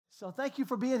So thank you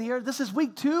for being here. This is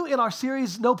week 2 in our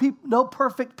series, No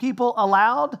Perfect People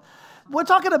Allowed. We're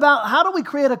talking about how do we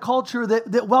create a culture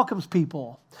that welcomes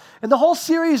people. And the whole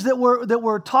series that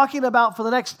we're talking about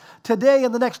for today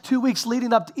and the next 2 weeks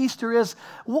leading up to Easter is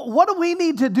what do we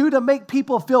need to do to make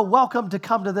people feel welcome to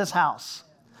come to this house?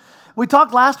 We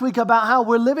talked last week about how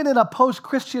we're living in a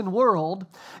post-Christian world.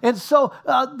 And so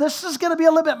this is going to be a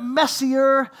little bit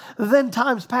messier than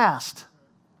times past.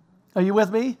 Are you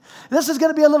with me? This is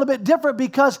going to be a little bit different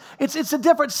because it's a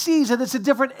different season. It's a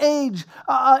different age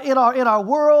in our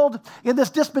world, in this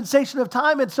dispensation of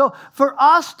time. And so for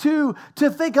us to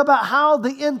think about how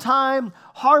the end time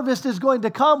harvest is going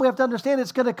to come, we have to understand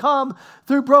it's going to come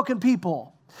through broken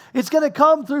people. It's going to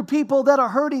come through people that are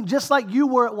hurting just like you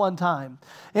were at one time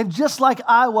and just like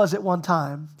I was at one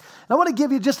time. And I want to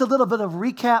give you just a little bit of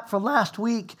recap from last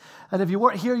week. And if you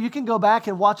weren't here, you can go back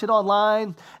and watch it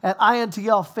online at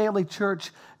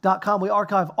intlfamilychurch.com. We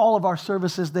archive all of our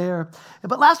services there.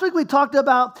 But last week we talked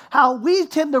about how we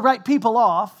tend to write people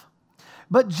off,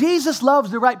 but Jesus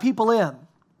loves to write people in.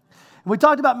 We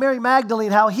talked about Mary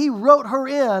Magdalene, how he wrote her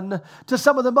in to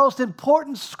some of the most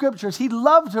important scriptures. He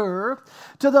loved her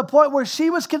to the point where she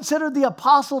was considered the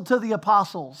apostle to the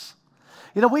apostles.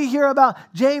 You know, we hear about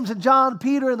James and John,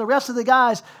 Peter, and the rest of the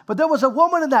guys, but there was a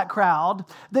woman in that crowd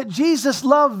that Jesus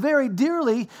loved very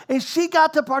dearly, and she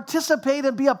got to participate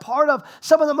and be a part of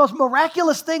some of the most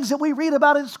miraculous things that we read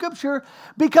about in Scripture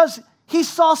because he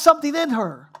saw something in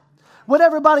her when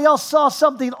everybody else saw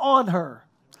something on her.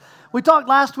 We talked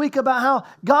last week about how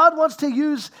God wants to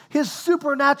use his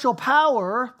supernatural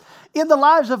power in the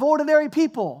lives of ordinary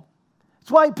people. It's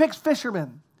why he picks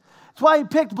fishermen. It's why he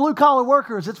picked blue-collar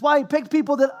workers. It's why he picked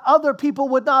people that other people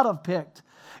would not have picked.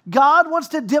 God wants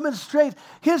to demonstrate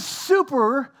his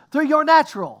super through your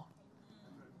natural.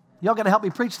 Y'all going to help me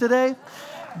preach today?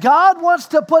 God wants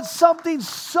to put something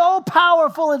so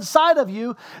powerful inside of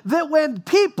you that when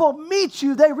people meet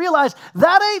you, they realize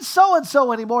that ain't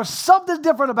so-and-so anymore. Something's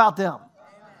different about them.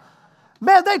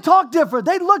 Man, they talk different.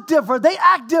 They look different. They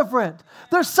act different.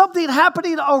 There's something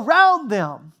happening around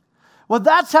them. Well,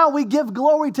 that's how we give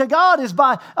glory to God is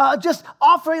by just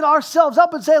offering ourselves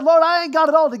up and saying, Lord, I ain't got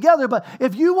it all together, but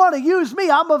if you want to use me,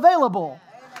 I'm available.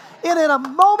 And in a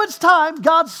moment's time,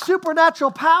 God's supernatural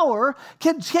power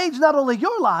can change not only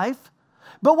your life,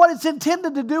 but what it's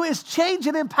intended to do is change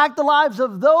and impact the lives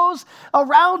of those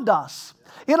around us,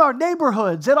 in our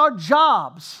neighborhoods, in our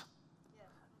jobs,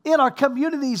 in our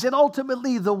communities, and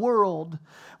ultimately the world.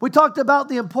 We talked about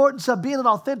the importance of being an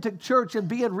authentic church and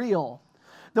being real,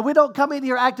 that we don't come in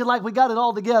here acting like we got it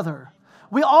all together.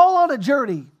 We're all on a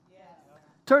journey.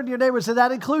 Turn to your neighbor and say,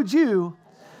 that includes you.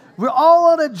 We're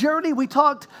all on a journey. We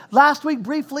talked last week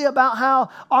briefly about how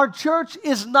our church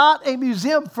is not a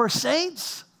museum for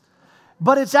saints,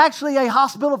 but it's actually a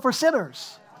hospital for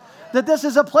sinners. That this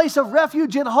is a place of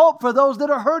refuge and hope for those that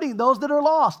are hurting, those that are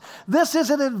lost. This is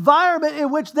an environment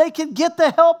in which they can get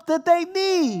the help that they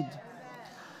need.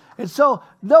 And so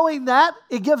knowing that,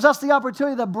 it gives us the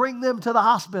opportunity to bring them to the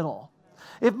hospital.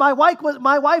 If my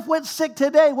wife went sick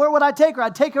today, where would I take her?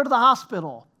 I'd take her to the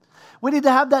hospital. We need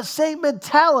to have that same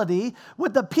mentality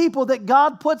with the people that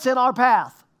God puts in our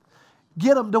path.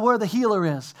 Get them to where the healer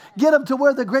is. Get them to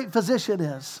where the great physician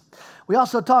is. We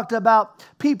also talked about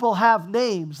people have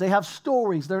names. They have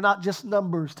stories. They're not just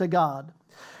numbers to God.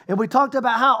 And we talked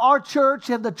about how our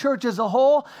church and the church as a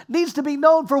whole needs to be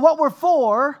known for what we're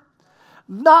for,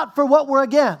 not for what we're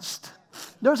against.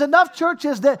 There's enough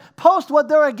churches that post what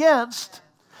they're against,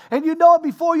 and you know it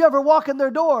before you ever walk in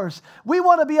their doors. We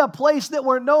want to be a place that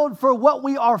we're known for what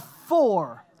we are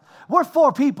for. We're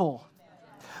for people.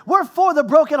 We're for the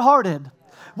brokenhearted.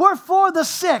 We're for the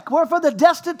sick. We're for the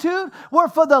destitute. We're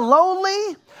for the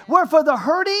lonely. We're for the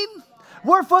hurting.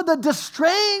 We're for the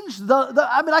estranged.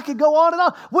 I could go on and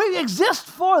on. We exist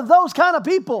for those kind of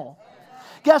people.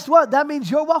 Guess what? That means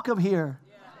you're welcome here.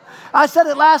 I said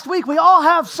it last week. We all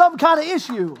have some kind of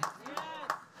issue.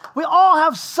 We all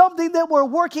have something that we're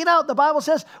working out. The Bible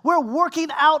says we're working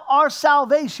out our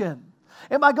salvation.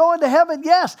 Am I going to heaven?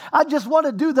 Yes. I just want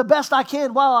to do the best I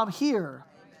can while I'm here.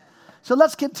 So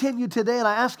let's continue today, and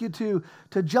I ask you to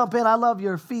jump in. I love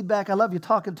your feedback. I love you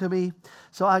talking to me,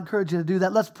 so I encourage you to do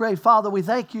that. Let's pray. Father, we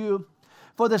thank you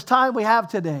for this time we have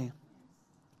today.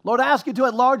 Lord, I ask you to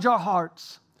enlarge our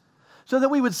hearts so that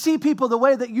we would see people the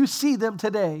way that you see them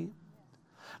today.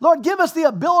 Lord, give us the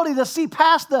ability to see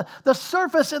past the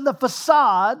surface and the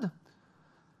facade.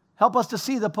 Help us to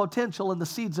see the potential and the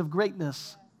seeds of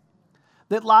greatness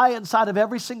that lie inside of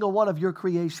every single one of your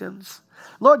creations.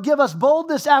 Lord, give us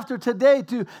boldness after today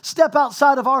to step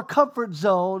outside of our comfort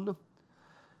zone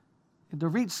and to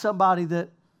reach somebody that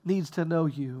needs to know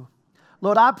you.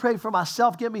 Lord, I pray for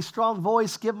myself. Give me strong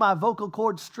voice. Give my vocal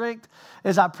cord strength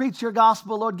as I preach your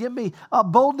gospel. Lord, give me a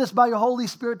boldness by your Holy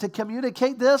Spirit to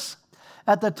communicate this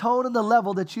at the tone and the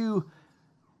level that you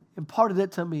imparted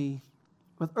it to me,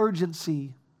 with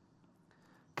urgency,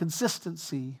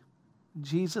 consistency. In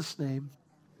Jesus' name,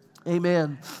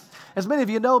 amen. As many of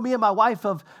you know, me and my wife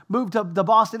have moved to the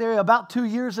Boston area about 2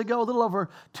 years ago, a little over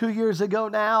 2 years ago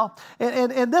now.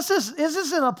 And this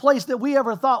isn't a place that we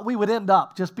ever thought we would end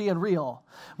up, just being real.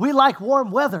 We like warm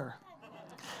weather.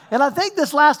 And I think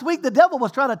this last week, the devil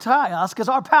was trying to tie us because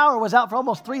our power was out for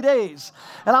almost 3 days.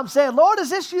 And I'm saying, Lord, is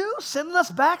this you sending us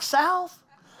back south?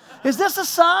 Is this a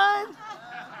sign?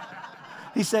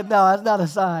 He said, no, that's not a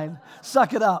sign.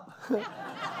 Suck it up.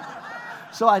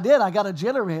 So I did. I got a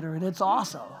generator, and it's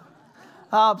awesome.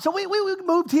 So we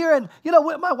moved here, and,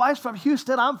 my wife's from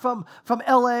Houston. I'm from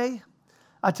L.A.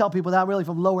 I tell people that I'm really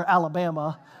from lower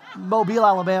Alabama, Mobile,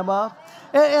 Alabama.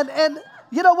 And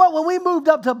you know what? When we moved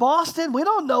up to Boston, we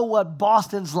don't know what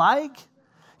Boston's like.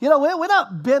 We're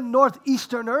not been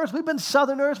Northeasterners. We've been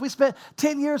Southerners. We spent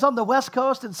 10 years on the West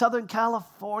Coast in Southern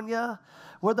California,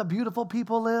 where the beautiful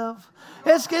people live.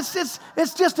 It's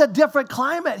just a different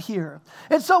climate here.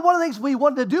 And so one of the things we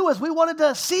wanted to do is we wanted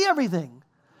to see everything.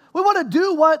 We wanted to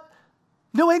do what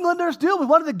New Englanders do. We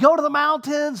wanted to go to the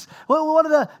mountains. We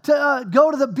wanted to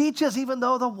go to the beaches, even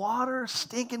though the water's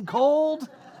stinking cold.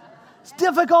 It's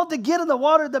difficult to get in the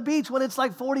water at the beach when it's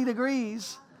like 40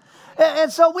 degrees.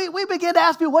 And so we began to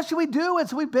ask people, what should we do? And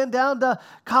so we've been down to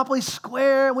Copley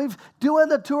Square, and we've doing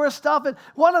the tourist stuff. And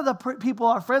one of the people,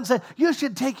 our friends, said, you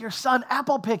should take your son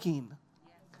apple picking.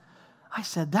 I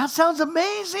said, that sounds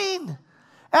amazing.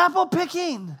 Apple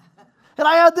picking. And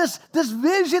I had this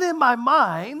vision in my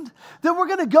mind that we're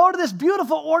going to go to this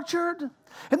beautiful orchard,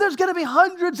 and there's going to be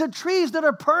hundreds of trees that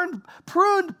are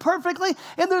pruned perfectly,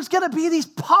 and there's going to be these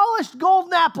polished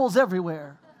golden apples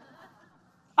everywhere.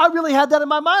 I really had that in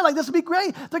my mind, like this would be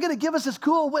great. They're going to give us this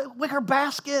cool wicker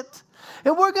basket,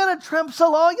 and we're going to tramp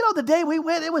along. The day we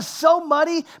went, it was so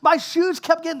muddy. My shoes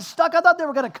kept getting stuck. I thought they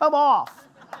were going to come off.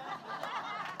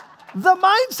 The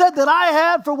mindset that I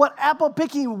had for what apple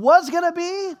picking was going to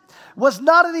be was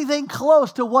not anything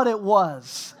close to what it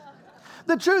was.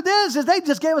 The truth is they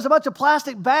just gave us a bunch of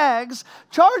plastic bags,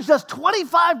 charged us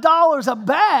 $25 a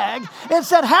bag, and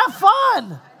said, have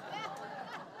fun.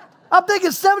 I'm thinking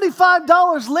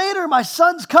 $75 later, my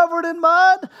son's covered in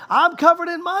mud. I'm covered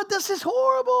in mud. This is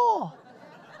horrible.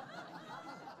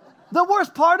 The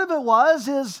worst part of it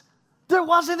is there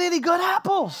wasn't any good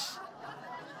apples.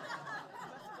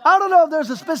 I don't know if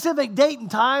there's a specific date and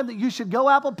time that you should go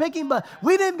apple picking, but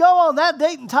we didn't go on that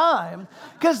date and time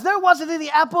because there wasn't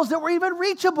any apples that were even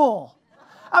reachable.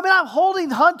 I mean, I'm holding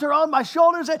Hunter on my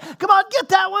shoulders and saying, come on, get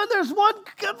that one. There's one.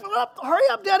 Hurry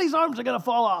up, Daddy's arms are going to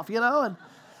fall off, And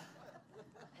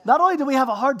not only did we have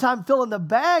a hard time filling the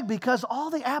bag because all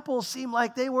the apples seemed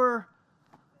like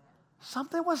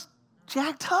something was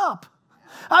jacked up.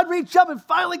 I'd reach up and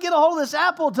finally get a hold of this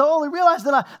apple to only realize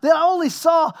that I only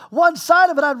saw one side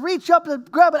of it. I'd reach up and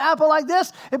grab an apple like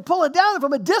this and pull it down. And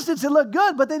from a distance, it looked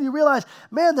good. But then you realize,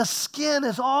 man, the skin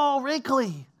is all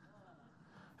wrinkly.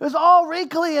 It was all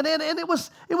wrinkly, and it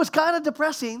was kind of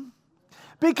depressing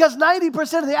because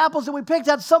 90% of the apples that we picked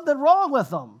had something wrong with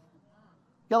them.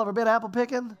 Y'all ever been apple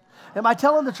picking? Am I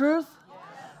telling the truth?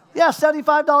 Yeah,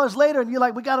 $75 later, and you're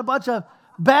like, we got a bunch of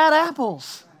bad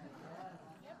apples.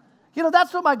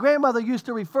 That's what my grandmother used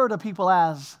to refer to people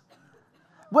as.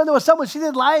 When there was someone she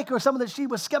didn't like or someone that she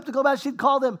was skeptical about, she'd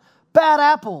call them bad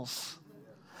apples.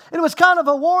 And it was kind of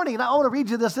a warning. I want to read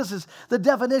you this. This is the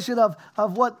definition of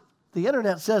what the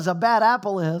internet says a bad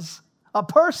apple is. A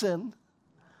person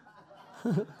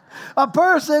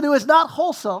who is not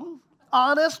wholesome,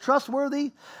 honest,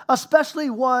 trustworthy, especially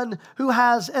one who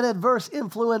has an adverse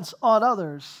influence on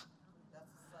others.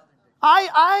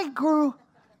 I grew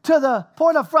to the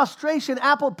point of frustration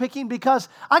apple picking because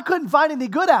I couldn't find any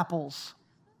good apples.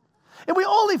 And we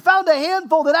only found a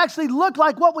handful that actually looked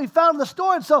like what we found in the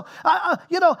store. And so,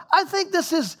 I think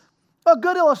this is a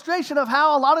good illustration of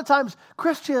how a lot of times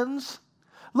Christians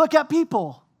look at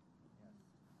people.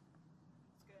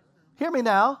 Hear me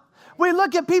now. We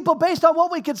look at people based on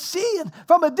what we can see, and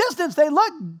from a distance, they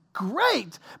look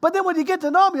great. But then when you get to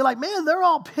know them, you're like, man, they're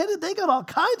all pitted. They got all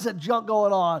kinds of junk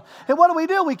going on. And what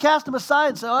do? We cast them aside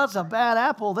and say, oh, that's a bad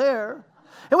apple there.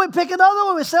 And we pick another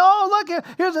one. We say, oh, look,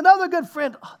 here's another good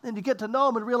friend. Then you get to know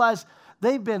them and realize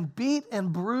they've been beat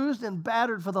and bruised and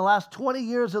battered for the last 20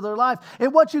 years of their life.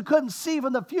 And what you couldn't see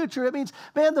from the future, it means,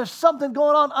 man, there's something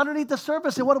going on underneath the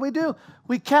surface. And what do?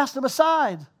 We cast them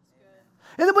aside.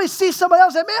 And then we see somebody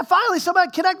else and, man, finally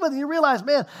somebody connect with you. You realize,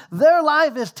 man, their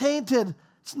life is tainted.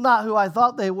 It's not who I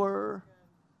thought they were.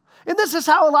 And this is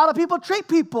how a lot of people treat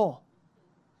people.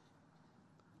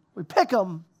 We pick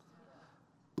them,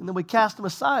 and then we cast them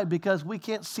aside because we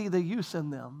can't see the use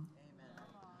in them.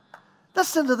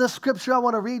 Listen to this scripture I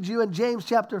want to read you in James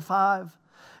chapter 5.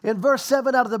 In verse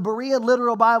 7 out of the Berean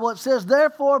Literal Bible, it says,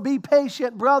 therefore be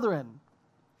patient, brethren,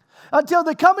 until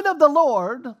the coming of the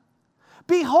Lord.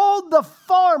 Behold, the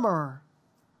farmer,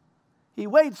 he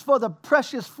waits for the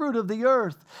precious fruit of the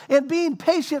earth, and being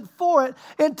patient for it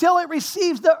until it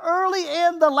receives the early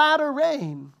and the latter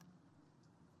rain.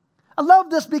 I love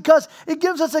this because it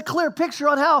gives us a clear picture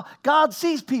on how God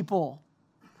sees people.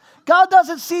 God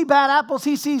doesn't see bad apples,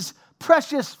 he sees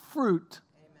precious fruit.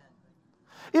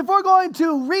 If we're going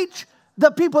to reach the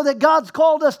people that God's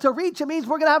called us to reach, it means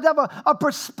we're going to have a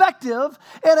perspective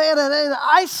and an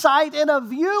eyesight and a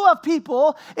view of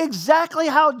people exactly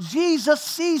how Jesus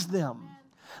sees them.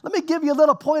 Let me give you a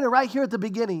little pointer right here at the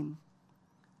beginning.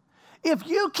 If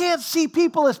you can't see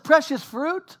people as precious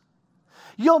fruit,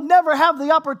 you'll never have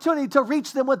the opportunity to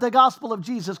reach them with the gospel of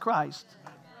Jesus Christ.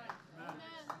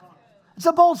 It's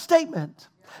a bold statement.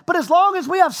 But as long as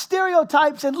we have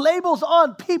stereotypes and labels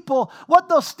on people, what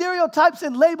those stereotypes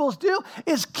and labels do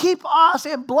is keep us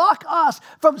and block us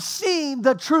from seeing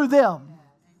the true them.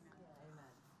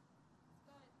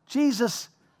 Jesus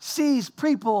sees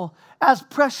people as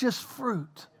precious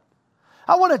fruit.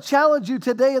 I want to challenge you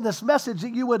today in this message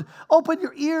that you would open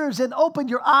your ears and open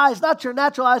your eyes, not your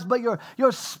natural eyes, but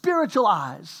your spiritual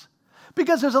eyes.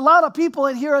 Because there's a lot of people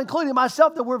in here, including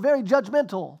myself, that we're very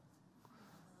judgmental.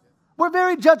 We're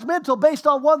very judgmental based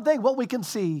on one thing, what we can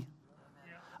see.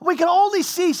 We can only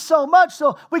see so much,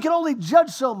 so we can only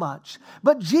judge so much.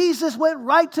 But Jesus went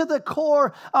right to the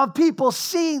core of people,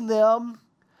 seeing them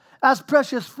as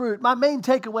precious fruit. My main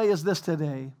takeaway is this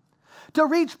today. To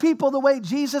reach people the way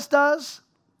Jesus does,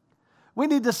 we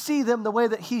need to see them the way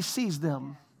that he sees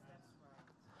them.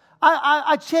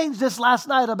 I changed this last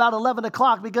night about 11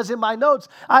 o'clock because in my notes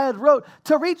I had wrote,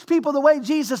 to reach people the way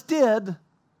Jesus did,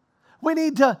 we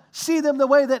need to see them the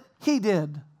way that he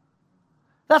did.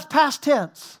 That's past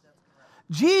tense.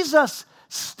 Jesus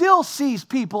still sees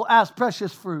people as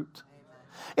precious fruit.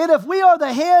 And if we are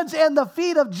the hands and the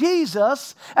feet of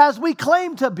Jesus, as we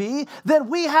claim to be,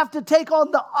 then we have to take on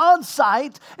the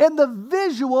on-site and the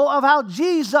visual of how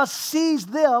Jesus sees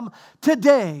them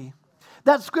today.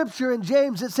 That scripture in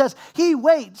James, it says, he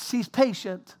waits, he's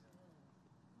patient.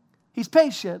 He's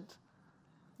patient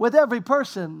with every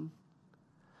person.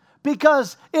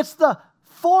 Because it's the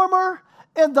former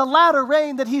and the latter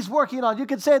rain that he's working on. You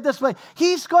can say it this way.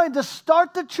 He's going to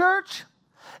start the church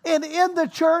and end the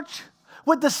church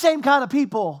with the same kind of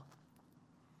people.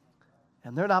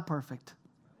 And they're not perfect.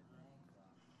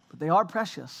 But they are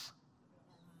precious.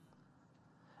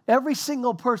 Every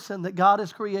single person that God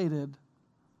has created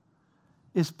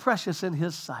is precious in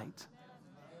his sight.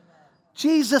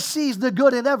 Jesus sees the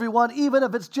good in everyone, even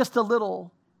if it's just a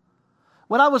little.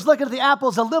 When I was looking at the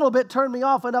apples, a little bit turned me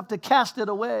off enough to cast it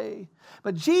away.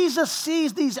 But Jesus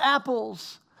sees these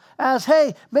apples as,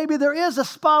 hey, maybe there is a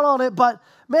spot on it, but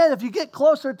man, if you get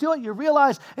closer to it, you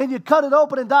realize, and you cut it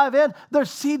open and dive in, there's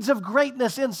seeds of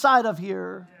greatness inside of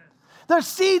here. There's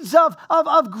seeds of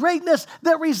greatness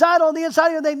that reside on the inside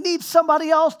here, and they need somebody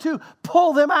else to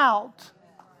pull them out.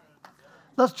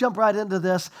 Let's jump right into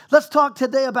this. Let's talk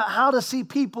today about how to see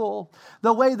people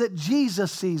the way that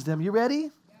Jesus sees them. You ready?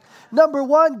 Number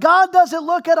one, God doesn't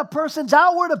look at a person's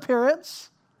outward appearance.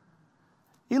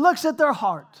 He looks at their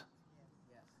heart.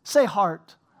 Say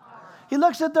heart. He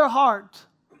looks at their heart.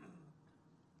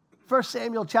 1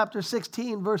 Samuel chapter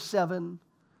 16, verse 7.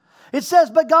 It says,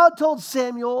 but God told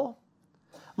Samuel,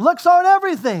 looks aren't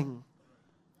everything.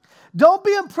 Don't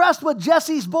be impressed with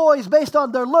Jesse's boys based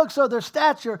on their looks or their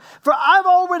stature, for I've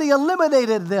already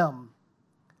eliminated them.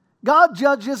 God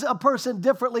judges a person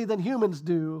differently than humans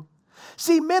do.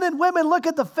 See, men and women look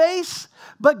at the face,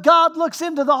 but God looks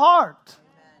into the heart.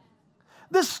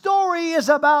 This story is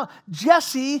about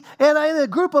Jesse and a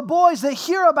group of boys that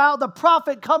hear about the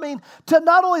prophet coming to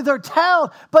not only their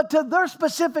town, but to their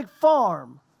specific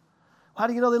farm. How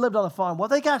do you know they lived on a farm? Well,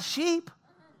 they got sheep.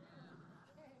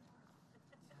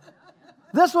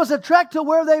 This was a trek to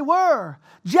where they were.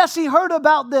 Jesse heard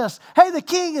about this. Hey, the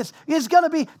king is going to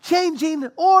be changing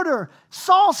order.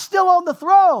 Saul's still on the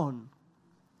throne.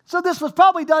 So this was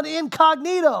probably done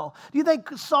incognito. Do you think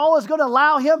Saul is going to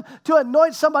allow him to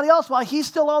anoint somebody else while he's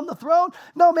still on the throne?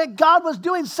 No, man, God was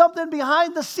doing something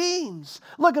behind the scenes,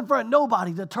 looking for a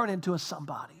nobody to turn into a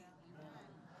somebody.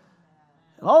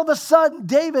 And all of a sudden,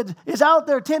 David is out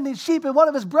there tending sheep, and one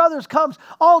of his brothers comes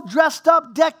all dressed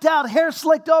up, decked out, hair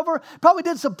slicked over, probably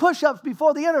did some push-ups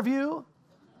before the interview.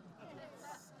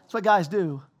 That's what guys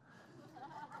do.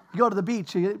 You go to the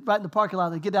beach, you get right in the parking lot,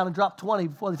 they get down and drop 20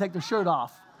 before they take their shirt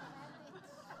off.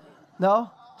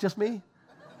 No? Just me?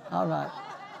 All right.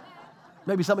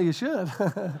 Maybe some of you should.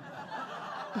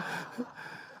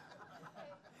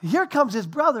 Here comes his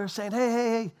brother saying,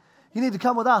 hey, you need to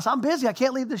come with us. I'm busy. I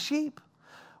can't leave the sheep.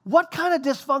 What kind of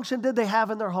dysfunction did they have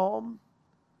in their home?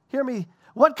 Hear me.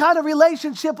 What kind of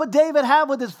relationship would David have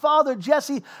with his father,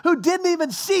 Jesse, who didn't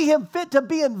even see him fit to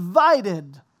be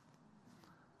invited?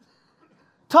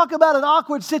 Talk about an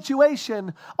awkward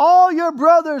situation. All your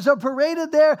brothers are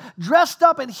paraded there, dressed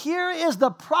up, and here is the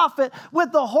prophet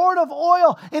with the horn of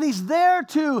oil, and he's there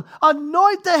to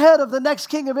anoint the head of the next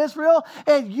king of Israel,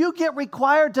 and you get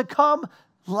required to come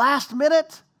last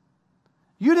minute?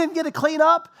 You didn't get to clean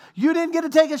up. You didn't get to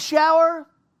take a shower.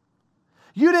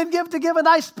 You didn't get to give a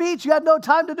nice speech. You had no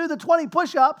time to do the 20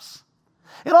 push-ups.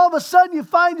 And all of a sudden you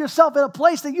find yourself in a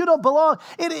place that you don't belong.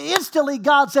 And instantly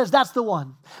God says, that's the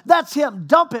one. That's him.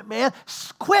 Dump it, man.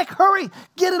 Quick, hurry.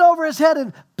 Get it over his head,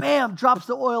 and bam, drops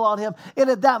the oil on him. And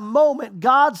at that moment,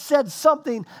 God said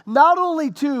something not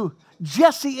only to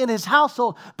Jesse and his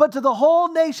household, but to the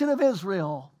whole nation of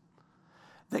Israel.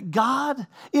 That God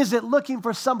isn't looking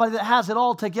for somebody that has it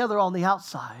all together on the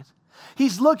outside.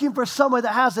 He's looking for someone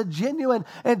that has a genuine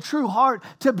and true heart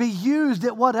to be used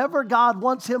at whatever God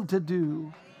wants him to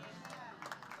do.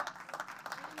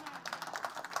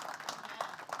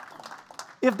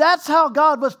 If that's how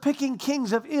God was picking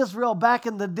kings of Israel back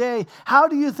in the day, how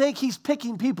do you think he's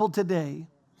picking people today?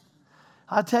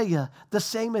 I tell you, the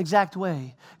same exact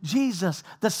way. Jesus,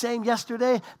 the same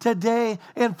yesterday, today,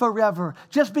 and forever.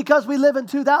 Just because we live in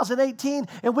 2018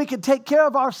 and we can take care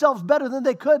of ourselves better than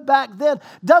they could back then,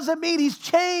 doesn't mean he's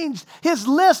changed his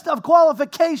list of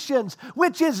qualifications,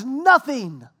 which is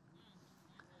nothing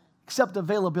except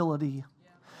availability.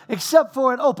 Except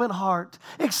for an open heart,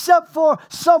 except for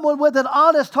someone with an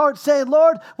honest heart saying,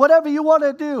 Lord, whatever you want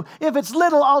to do, if it's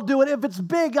little, I'll do it. If it's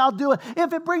big, I'll do it.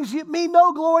 If it brings me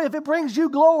no glory, if it brings you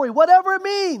glory, whatever it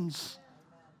means.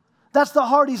 That's the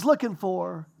heart he's looking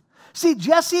for. See,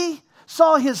 Jesse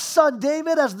saw his son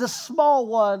David as the small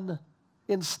one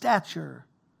in stature,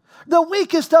 the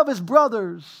weakest of his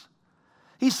brothers.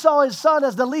 He saw his son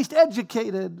as the least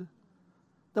educated,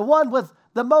 the one with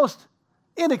the most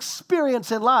inexperience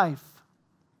in life.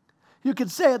 You could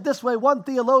say it this way. One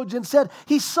theologian said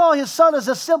he saw his son as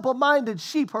a simple-minded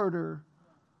sheep herder.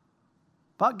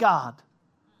 But God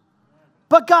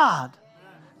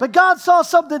saw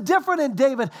something different in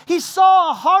David. He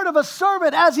saw a heart of a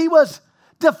servant as he was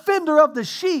defender of the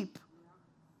sheep.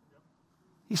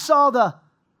 He saw the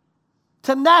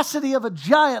tenacity of a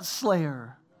giant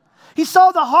slayer. He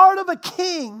saw the heart of a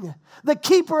king, the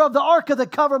keeper of the Ark of the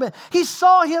Covenant. He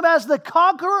saw him as the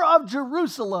conqueror of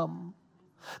Jerusalem,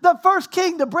 the first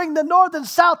king to bring the north and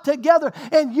south together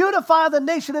and unify the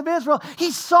nation of Israel.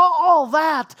 He saw all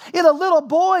that in a little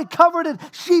boy covered in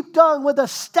sheep dung with a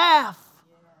staff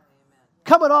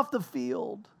coming off the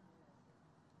field.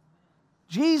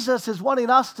 Jesus is wanting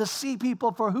us to see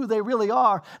people for who they really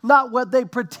are, not what they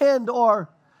pretend or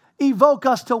evoke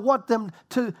us to want them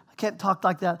to. I can't talk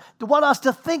like that. To want us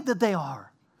to think that they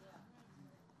are.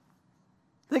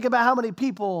 Think about how many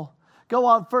people go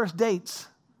on first dates.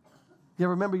 You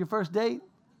ever remember your first date?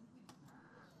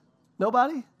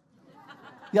 Nobody?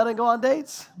 Y'all didn't go on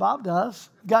dates? Bob does.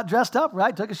 Got dressed up,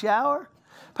 right? Took a shower.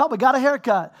 Probably got a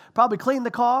haircut. Probably cleaned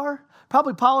the car.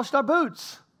 Probably polished our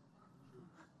boots.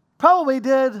 Probably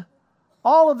did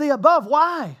all of the above.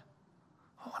 Why?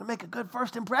 I want to make a good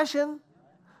first impression.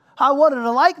 I wanted her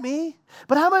to like me.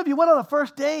 But how many of you went on a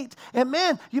first date and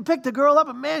man, you picked a girl up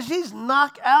and man, she's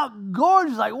knockout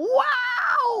gorgeous. Like,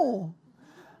 wow.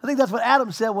 I think that's what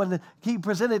Adam said when he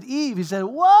presented Eve. He said,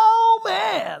 whoa,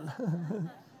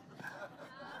 man.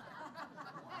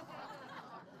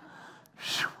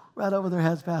 Right over their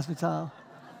heads, Pastor Tom.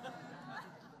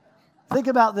 Think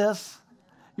about this.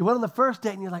 You went on the first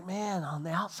date and you're like, man, on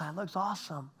the outside looks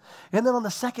awesome. And then on the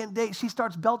second date, she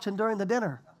starts belching during the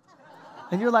dinner.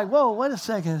 And you're like, whoa, wait a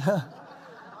second.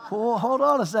 Whoa, hold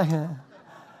on a second.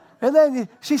 And then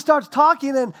she starts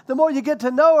talking, and the more you get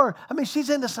to know her, I mean, she's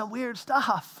into some weird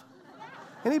stuff.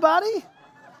 Anybody?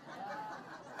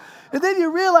 And then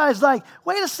you realize, like,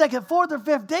 wait a second, fourth or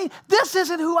fifth date, this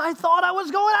isn't who I thought I was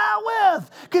going out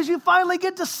with. Because you finally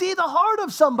get to see the heart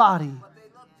of somebody.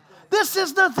 This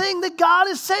is the thing that God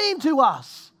is saying to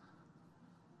us.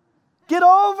 Get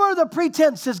over the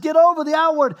pretenses, get over the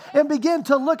outward, and begin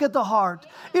to look at the heart.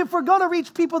 If we're going to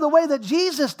reach people the way that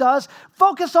Jesus does,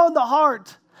 focus on the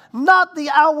heart, not the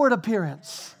outward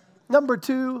appearance. Number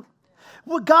 2,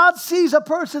 well, God sees a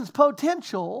person's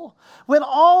potential when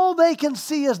all they can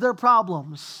see is their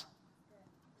problems.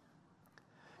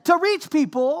 To reach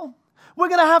people, we're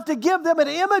going to have to give them an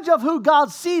image of who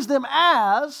God sees them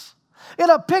as in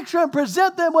a picture and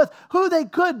present them with who they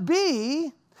could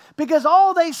be, because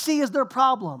all they see is their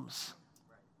problems.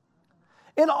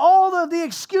 And all of the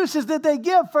excuses that they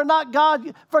give for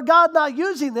God not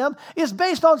using them is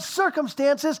based on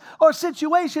circumstances or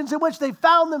situations in which they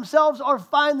found themselves or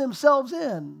find themselves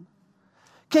in.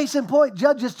 Case in point,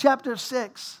 Judges chapter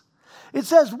 6. It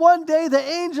says, one day the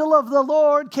angel of the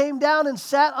Lord came down and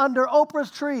sat under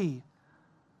Oprah's tree.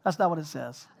 That's not what it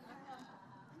says.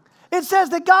 It says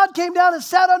that God came down and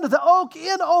sat under the oak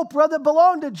in Oprah that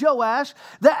belonged to Joash,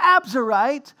 the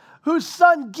Abzerite, whose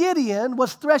son Gideon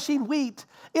was threshing wheat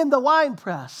in the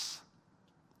winepress.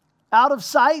 Out of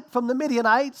sight from the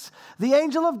Midianites, the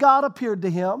angel of God appeared to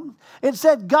him and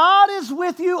said, God is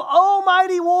with you, O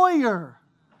mighty warrior.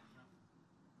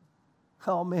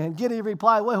 Oh man, Gideon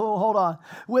replied, wait, hold on.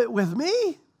 With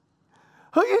me?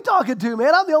 Who are you talking to,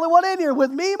 man? I'm the only one in here.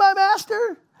 With me, my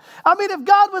master? I mean, if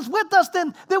God was with us,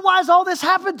 then why has all this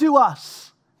happened to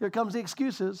us? Here comes the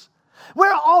excuses.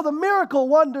 Where are all the miracle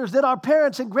wonders that our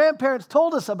parents and grandparents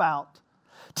told us about?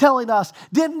 Telling us,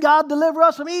 didn't God deliver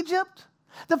us from Egypt?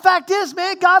 The fact is,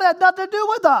 man, God had nothing to do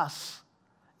with us.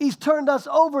 He's turned us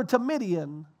over to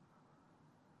Midian.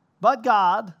 But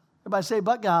God, everybody say,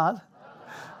 but God.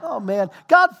 Oh, man.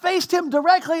 God faced him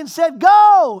directly and said,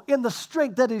 go in the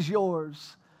strength that is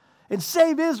yours and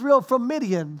save Israel from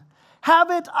Midian.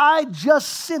 Haven't I just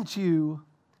sent you?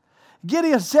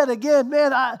 Gideon said again,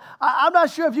 man, I'm not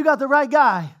sure if you got the right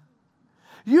guy.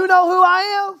 You know who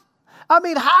I am? I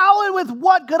mean, how and with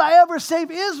what could I ever save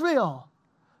Israel?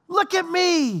 Look at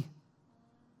me.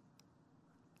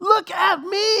 Look at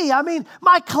me. I mean,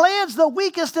 my clan's the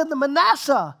weakest in the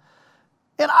Manasseh,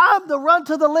 and I'm the runt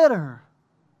of the litter.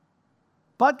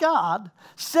 But God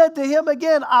said to him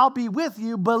again, I'll be with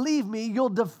you. Believe me, you'll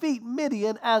defeat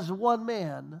Midian as one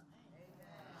man.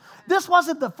 This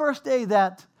wasn't the first day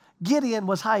that Gideon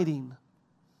was hiding.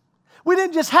 We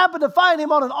didn't just happen to find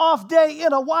him on an off day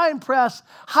in a wine press,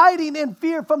 hiding in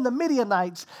fear from the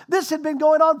Midianites. This had been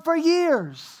going on for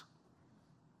years.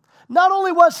 Not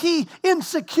only was he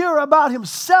insecure about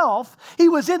himself, he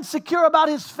was insecure about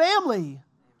his family.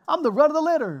 I'm the run of the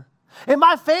litter. And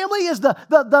my family is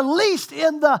the least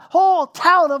in the whole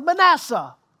town of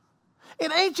Manasseh.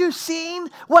 And ain't you seen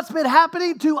what's been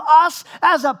happening to us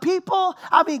as a people?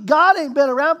 I mean, God ain't been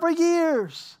around for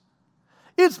years.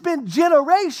 It's been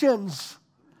generations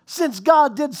since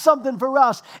God did something for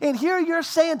us. And here you're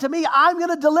saying to me, I'm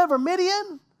going to deliver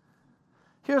Midian?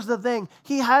 Here's the thing.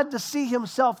 He had to see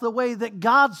himself the way that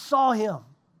God saw him.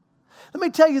 Let me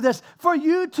tell you this. For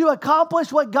you to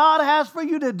accomplish what God has for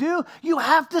you to do, you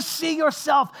have to see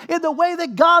yourself in the way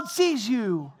that God sees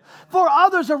you. For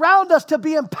others around us to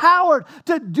be empowered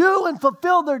to do and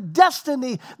fulfill their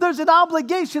destiny, there's an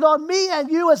obligation on me and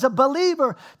you as a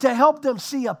believer to help them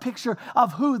see a picture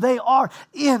of who they are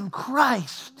in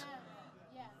Christ.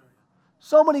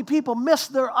 So many people miss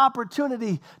their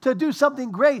opportunity to do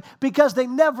something great because they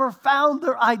never found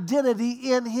their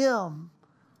identity in Him.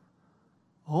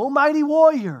 Almighty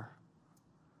warrior.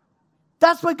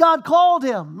 That's what God called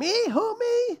him. Me? Who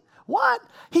me? What?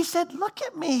 He said, look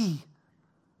at me.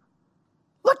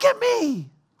 Look at me.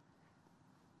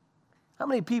 How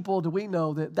many people do we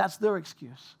know that that's their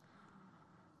excuse?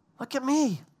 Look at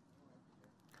me.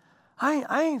 I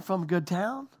ain't from a good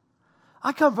town.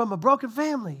 I come from a broken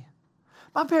family.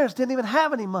 My parents didn't even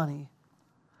have any money.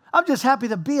 I'm just happy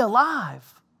to be alive.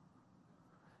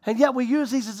 And yet we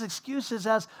use these as excuses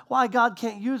as why God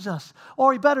can't use us.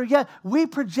 Or better yet, we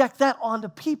project that onto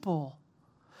people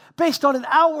based on an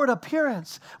outward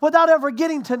appearance without ever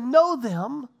getting to know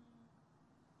them,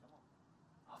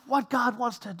 what God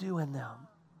wants to do in them.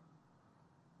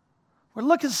 We're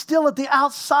looking still at the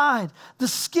outside, the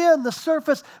skin, the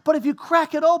surface, but if you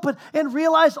crack it open and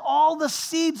realize all the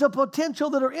seeds of potential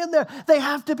that are in there, they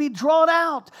have to be drawn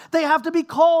out. They have to be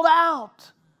called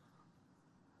out.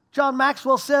 John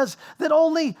Maxwell says that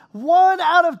only 1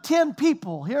 out of 10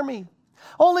 people, hear me,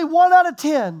 only 1 out of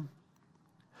 10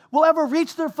 will ever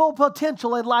reach their full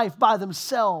potential in life by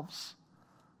themselves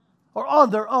or on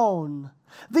their own.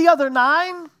 The other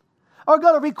 9 are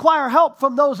going to require help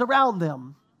from those around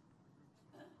them.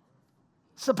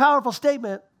 It's a powerful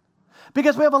statement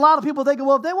because we have a lot of people thinking,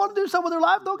 well, if they want to do something with their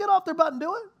life, they'll get off their butt and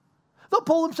do it. They'll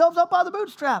pull themselves up by the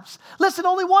bootstraps. Listen,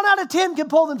 only 1 out of 10 can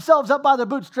pull themselves up by their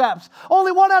bootstraps.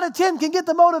 Only 1 out of 10 can get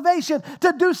the motivation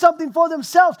to do something for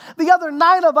themselves. The other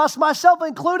 9 of us, myself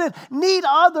included, need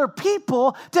other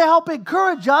people to help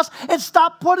encourage us and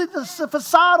stop putting the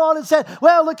facade on and say,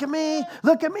 well, look at me,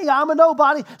 I'm a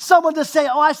nobody. Someone to say,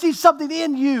 oh, I see something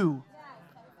in you.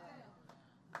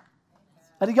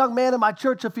 I had a young man in my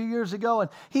church a few years ago, and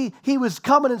he was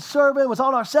coming and serving, was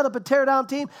on our set up and tear down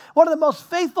team. One of the most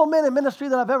faithful men in ministry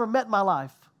that I've ever met in my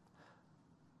life.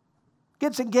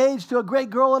 Gets engaged to a great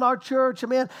girl in our church.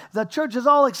 And man, the church is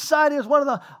all excited. It was one of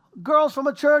the girls from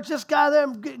a church. This guy there,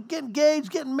 get engaged,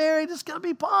 getting married, just going to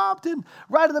be pumped. And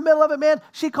right in the middle of it, man,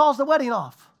 she calls the wedding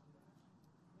off.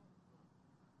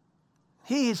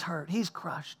 He's hurt. He's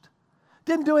crushed.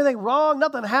 Didn't do anything wrong.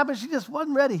 Nothing happened. She just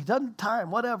wasn't ready. Doesn't time,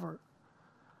 whatever.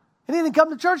 And he didn't come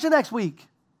to church the next week.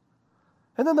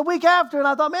 And then the week after, and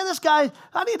I thought, man, this guy,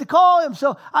 I need to call him.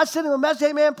 So I sent him a message,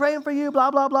 hey, man, praying for you, blah,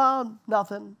 blah, blah,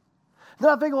 nothing. And then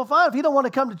I figured, well, fine, if he don't want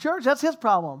to come to church, that's his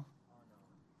problem.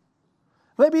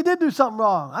 Maybe he did do something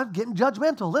wrong. I'm getting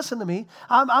judgmental. Listen to me.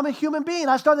 I'm a human being.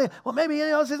 I started thinking, well, maybe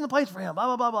this isn't the place for him, blah,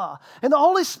 blah, blah, blah. And the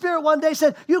Holy Spirit one day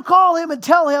said, you call him and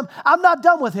tell him, I'm not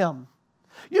done with him.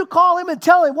 You call him and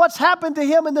tell him what's happened to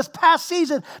him in this past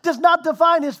season does not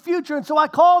define his future. And so I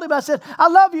called him. I said, I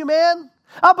love you, man.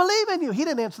 I believe in you. He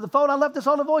didn't answer the phone. I left this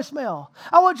on a voicemail.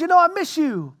 I want you to know I miss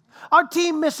you. Our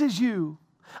team misses you.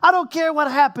 I don't care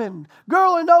what happened.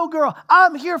 Girl or no girl,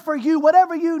 I'm here for you.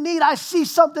 Whatever you need, I see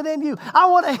something in you. I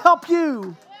want to help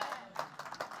you.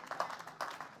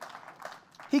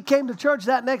 He came to church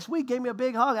that next week, gave me a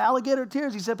big hug, alligator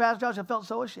tears. He said, Pastor Josh, I felt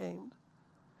so ashamed.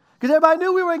 Because everybody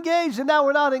knew we were engaged, and now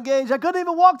we're not engaged. I couldn't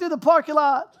even walk through the parking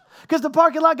lot because the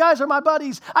parking lot guys are my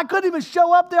buddies. I couldn't even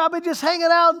show up there. I've been just hanging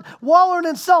out and wallowing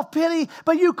in self-pity.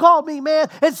 But you called me, man,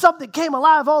 and something came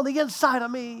alive on the inside of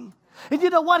me. And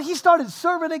you know what? He started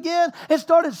serving again and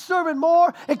started serving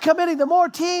more and committing to more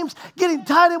teams, getting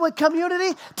tied in with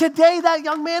community. Today, that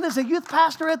young man is a youth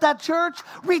pastor at that church,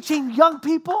 reaching young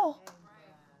people.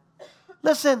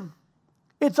 Listen,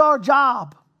 it's our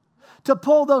job to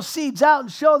pull those seeds out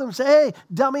and show them, say, hey,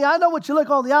 dummy, I know what you look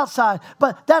on the outside,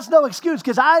 but that's no excuse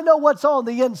because I know what's on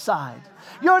the inside.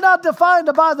 You're not defined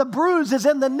by the bruises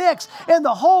and the nicks and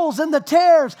the holes and the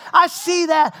tears. I see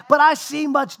that, but I see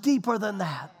much deeper than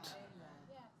that.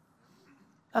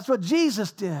 That's what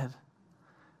Jesus did.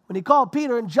 When he called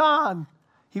Peter and John,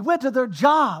 he went to their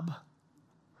job.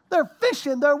 They're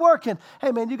fishing, they're working.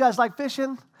 Hey, man, you guys like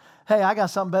fishing? Hey, I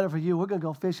got something better for you. We're going to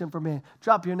go fishing for me.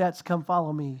 Drop your nets, come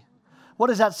follow me. What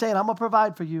is that saying? I'm going to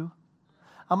provide for you.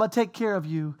 I'm going to take care of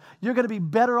you. You're going to be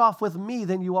better off with me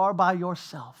than you are by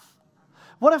yourself.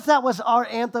 What if that was our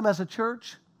anthem as a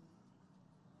church?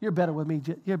 You're better with me.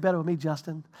 You're better with me,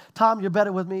 Justin. Tom, you're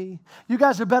better with me. You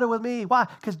guys are better with me. Why?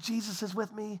 Because Jesus is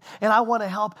with me, and I want to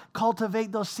help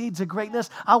cultivate those seeds of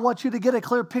greatness. I want you to get a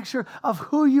clear picture of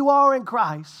who you are in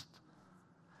Christ.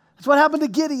 That's what happened to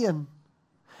Gideon.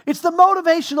 It's the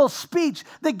motivational speech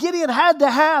that Gideon had to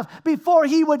have before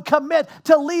he would commit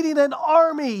to leading an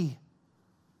army.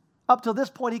 Up to this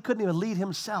point, he couldn't even lead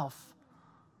himself.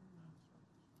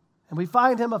 And we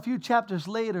find him a few chapters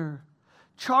later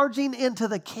charging into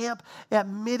the camp at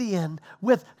Midian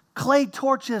with clay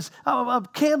torches,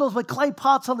 candles with clay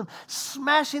pots on them,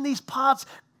 smashing these pots,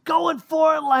 going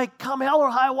for it like come hell or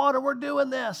high water, we're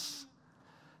doing this.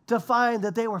 To find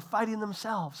that they were fighting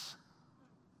themselves.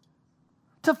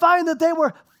 To find that they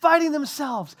were fighting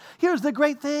themselves. Here's the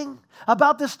great thing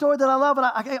about this story that I love, and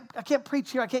I can't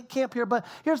preach here, I can't camp here, but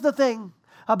here's the thing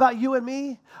about you and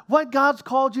me. What God's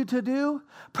called you to do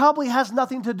probably has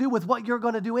nothing to do with what you're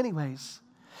going to do anyways.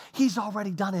 He's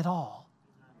already done it all.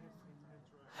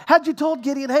 Had you told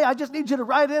Gideon, hey, I just need you to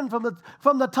ride in from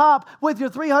the top with your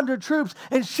 300 troops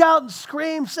and shout and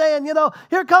scream saying,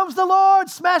 here comes the Lord,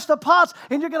 smash the pots,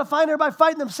 and you're going to find everybody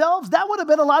fighting themselves, that would have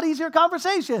been a lot easier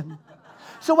conversation.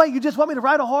 So wait, you just want me to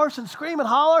ride a horse and scream and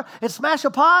holler and smash a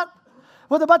pot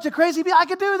with a bunch of crazy people? I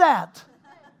could do that.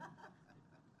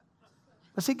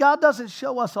 But see, God doesn't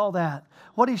show us all that.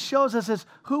 What he shows us is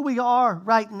who we are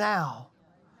right now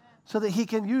so that he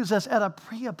can use us at a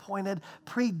pre-appointed,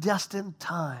 predestined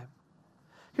time.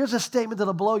 Here's a statement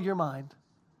that'll blow your mind.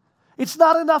 It's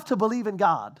not enough to believe in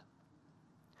God.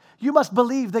 You must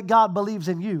believe that God believes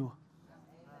in you.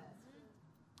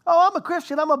 Oh, I'm a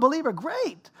Christian. I'm a believer.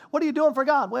 Great. What are you doing for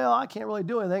God? Well, I can't really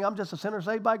do anything. I'm just a sinner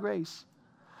saved by grace.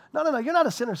 No. You're not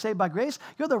a sinner saved by grace.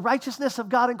 You're the righteousness of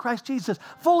God in Christ Jesus,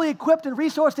 fully equipped and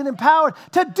resourced and empowered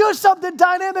to do something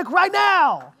dynamic right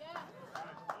now.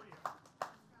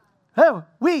 Hey,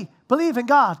 we believe in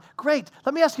God. Great.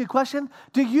 Let me ask you a question.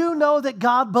 Do you know that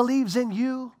God believes in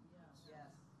you?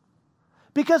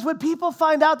 Because when people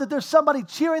find out that there's somebody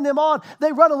cheering them on,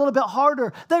 they run a little bit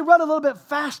harder. They run a little bit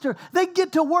faster. They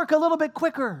get to work a little bit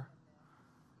quicker.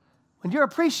 When you're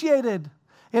appreciated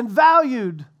and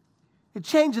valued, it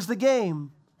changes the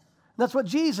game. That's what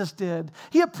Jesus did.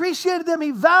 He appreciated them.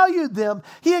 He valued them.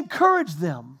 He encouraged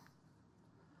them.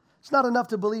 It's not enough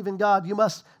to believe in God. You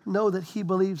must know that He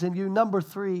believes in you. Number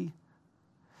 3,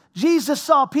 Jesus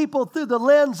saw people through the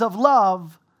lens of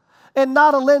love and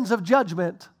not a lens of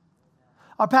judgment.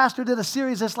 Our pastor did a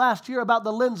series this last year about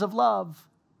the lens of love.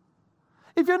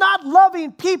 If you're not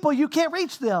loving people, you can't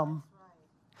reach them.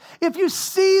 If you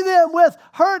see them with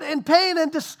hurt and pain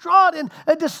and distraught and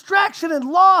a distraction and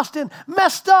lost and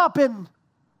messed up and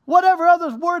whatever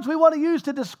other words we want to use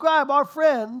to describe our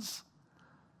friends,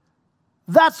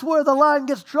 that's where the line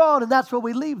gets drawn and that's where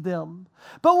we leave them.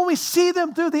 But when we see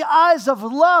them through the eyes of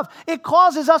love, it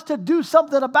causes us to do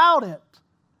something about it.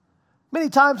 Many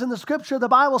times in the scripture, the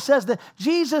Bible says that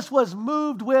Jesus was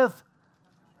moved with,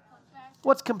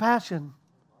 what's compassion?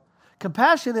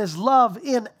 Compassion is love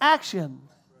in action.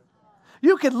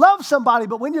 You can love somebody,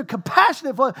 but when you're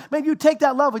compassionate for it, man, you take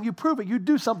that love and you prove it. You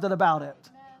do something about it.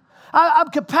 I'm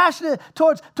compassionate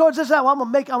towards this. Well, I'm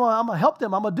gonna help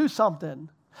them. I'm gonna do something.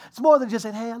 It's more than just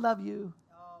saying, hey, I love you.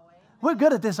 We're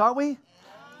good at this, aren't we?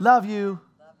 Love you.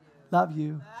 Love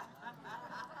you.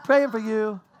 Praying for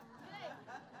you.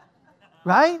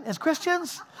 Right? As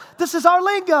Christians, this is our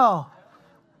lingo.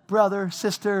 Brother,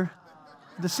 sister,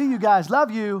 good to see you guys. Love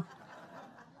you.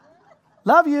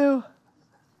 Love you.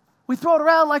 We throw it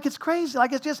around like it's crazy,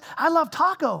 like it's just, I love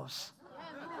tacos.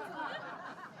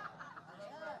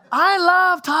 I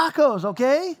love tacos,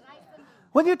 okay?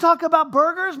 When you talk about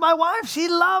burgers, my wife, she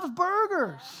loves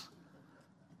burgers.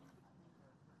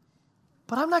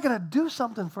 But I'm not going to do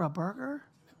something for a burger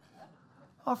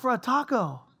or for a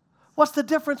taco. What's the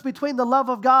difference between the love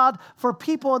of God for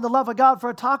people and the love of God for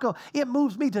a taco? It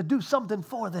moves me to do something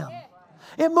for them.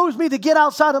 It moves me to get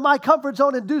outside of my comfort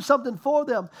zone and do something for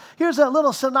them. Here's a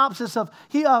little synopsis of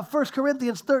 1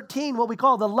 Corinthians 13, what we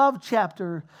call the love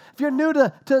chapter. If you're new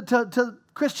to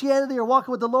Christianity or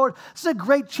walking with the Lord, this is a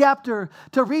great chapter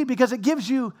to read because it gives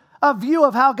you a view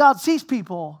of how God sees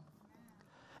people.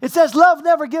 It says love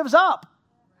never gives up.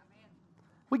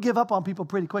 We give up on people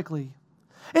pretty quickly.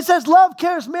 It says love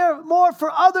cares more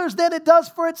for others than it does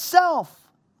for itself.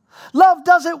 Love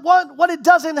doesn't want what it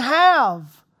doesn't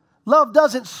have. Love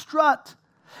doesn't strut.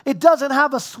 It doesn't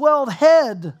have a swelled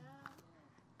head.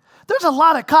 There's a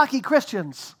lot of cocky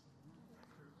Christians.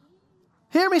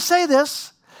 Hear me say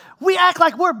this. We act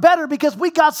like we're better because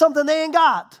we got something they ain't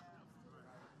got.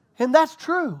 And that's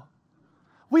true.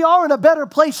 We are in a better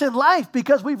place in life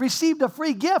because we've received a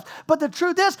free gift. But the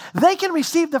truth is, they can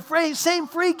receive the same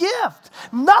free gift.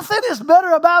 Nothing is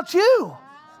better about you.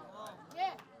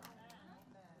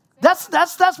 That's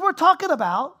what we're talking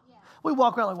about. We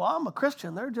walk around like, well, I'm a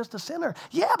Christian. They're just a sinner.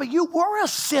 Yeah, but you were a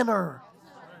sinner.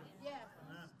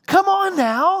 Come on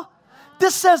now.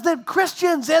 This says that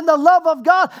Christians and the love of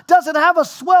God doesn't have a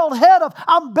swelled head of,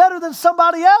 I'm better than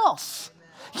somebody else.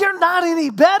 You're not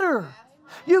any better.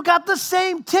 You got the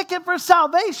same ticket for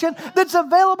salvation that's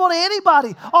available to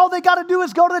anybody. All they got to do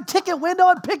is go to the ticket window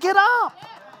and pick it up.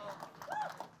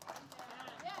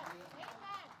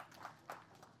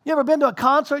 You ever been to a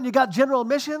concert and you got general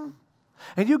admission?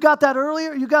 And you got that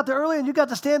earlier, and you got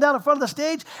to stand down in front of the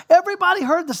stage. Everybody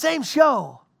heard the same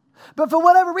show. But for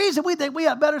whatever reason, we think we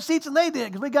had better seats than they did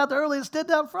because we got there early and stood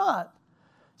down front.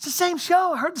 It's the same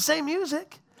show. I heard the same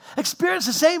music. Experienced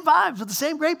the same vibes with the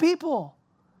same great people.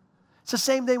 It's the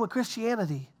same thing with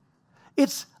Christianity.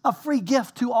 It's a free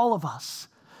gift to all of us.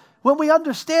 When we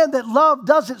understand that love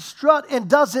doesn't strut and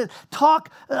doesn't talk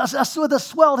with a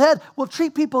swelled head, we'll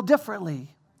treat people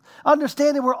differently.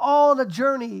 Understanding we're all on a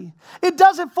journey. It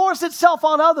doesn't force itself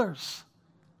on others.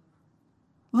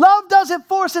 Love doesn't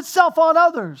force itself on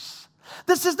others.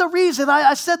 This is the reason,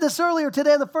 I said this earlier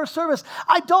today in the first service,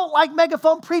 I don't like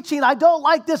megaphone preaching. I don't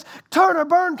like this turn or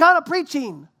burn kind of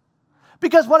preaching.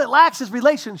 Because what it lacks is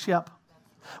relationship.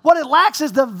 What it lacks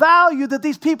is the value that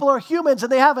these people are humans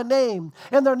and they have a name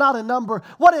and they're not a number.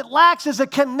 What it lacks is a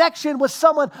connection with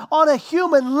someone on a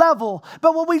human level.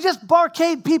 But when we just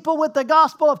barcade people with the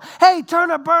gospel of, hey,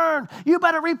 turn or burn, you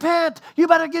better repent, you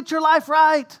better get your life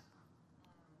right.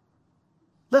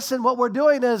 Listen, what we're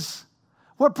doing is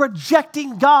we're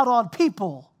projecting God on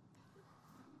people.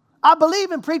 I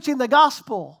believe in preaching the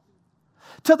gospel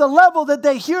to the level that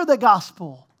they hear the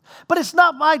gospel. But it's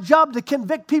not my job to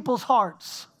convict people's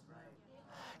hearts.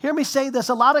 Hear me say this.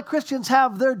 A lot of Christians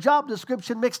have their job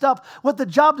description mixed up with the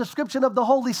job description of the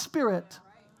Holy Spirit.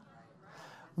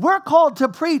 We're called to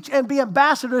preach and be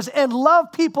ambassadors and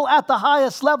love people at the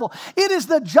highest level. It is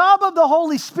the job of the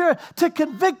Holy Spirit to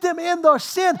convict them in their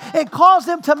sin and cause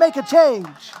them to make a change.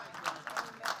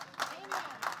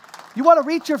 You want to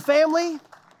reach your family?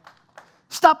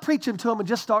 Stop preaching to them and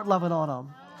just start loving on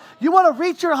them. You want to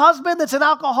reach your husband that's an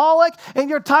alcoholic and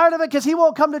you're tired of it because he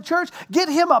won't come to church? Get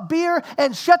him a beer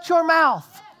and shut your mouth.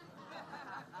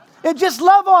 And just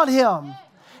love on him.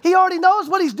 He already knows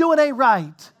what he's doing ain't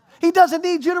right. He doesn't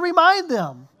need you to remind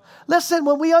them. Listen,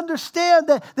 when we understand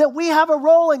that we have a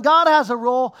role and God has a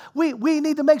role, we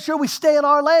need to make sure we stay in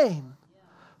our lane.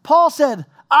 Paul said,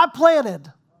 I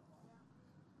planted.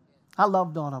 I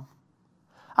loved on them.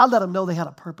 I let them know they had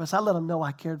a purpose. I let them know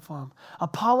I cared for them.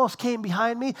 Apollos came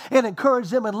behind me and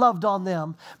encouraged them and loved on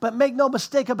them. But make no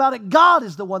mistake about it, God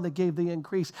is the one that gave the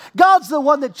increase. God's the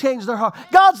one that changed their heart.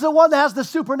 God's the one that has the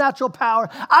supernatural power.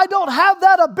 I don't have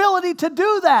that ability to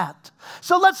do that.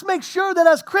 So let's make sure that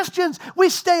as Christians, we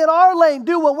stay in our lane,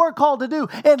 do what we're called to do,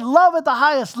 and love at the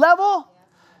highest level,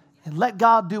 and let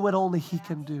God do what only He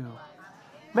can do.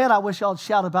 Man, I wish y'all would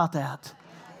shout about that.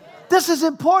 This is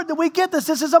important that we get this.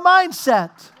 This is a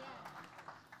mindset.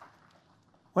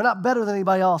 We're not better than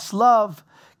anybody else. Love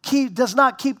does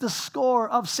not keep the score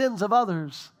of sins of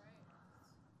others.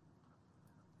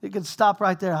 You can stop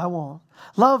right there. I won't.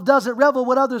 Love doesn't revel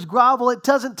when others grovel. It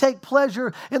doesn't take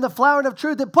pleasure in the flowering of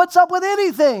truth. It puts up with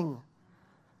anything.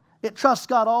 It trusts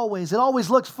God always. It always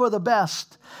looks for the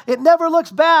best. It never looks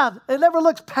bad. It never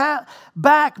looks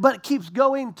back, but it keeps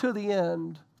going to the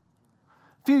end.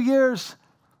 A few years,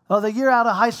 the year out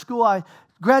of high school, I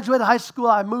graduated high school.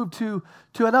 I moved to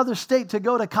another state to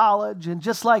go to college. And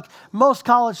just like most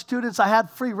college students, I had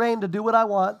free reign to do what I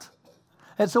want.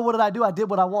 And so what did I do? I did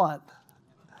what I want.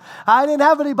 I didn't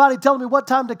have anybody telling me what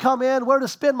time to come in, where to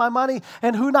spend my money,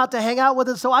 and who not to hang out with.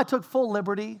 And so I took full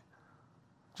liberty,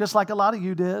 just like a lot of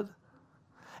you did.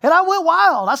 And I went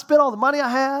wild. I spent all the money I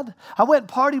had. I went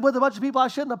and partied with a bunch of people I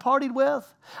shouldn't have partied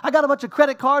with. I got a bunch of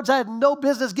credit cards I had no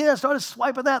business getting. I started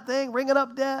swiping that thing, ringing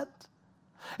up debt.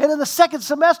 And in the second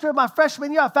semester of my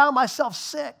freshman year, I found myself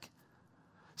sick.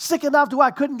 Sick enough to where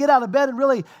I couldn't get out of bed and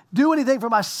really do anything for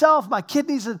myself. My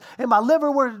kidneys and my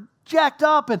liver were jacked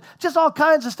up and just all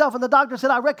kinds of stuff. And the doctor said,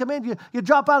 I recommend you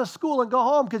drop out of school and go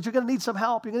home because you're going to need some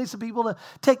help. You're going to need some people to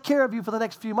take care of you for the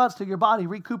next few months till your body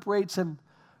recuperates and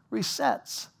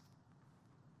resets.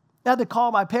 I had to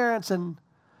call my parents and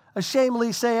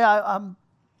ashamedly say, I'm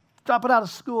dropping out of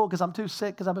school because I'm too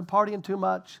sick, because I've been partying too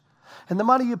much. And the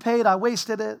money you paid, I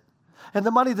wasted it. And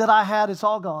the money that I had, it's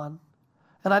all gone.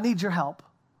 And I need your help.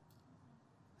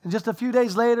 And just a few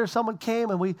days later, someone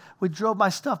came and we drove my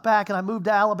stuff back, and I moved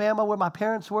to Alabama where my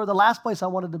parents were, the last place I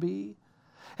wanted to be.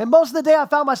 And most of the day I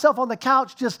found myself on the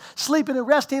couch just sleeping and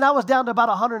resting. I was down to about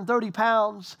 130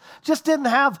 pounds. Just didn't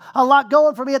have a lot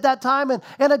going for me at that time. And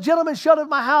a gentleman showed up at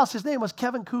my house. His name was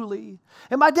Kevin Cooley.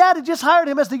 And my dad had just hired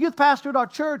him as the youth pastor at our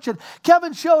church. And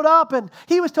Kevin showed up, and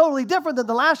he was totally different than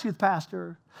the last youth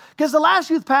pastor. Because the last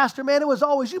youth pastor, man, it was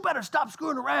always, you better stop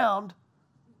screwing around.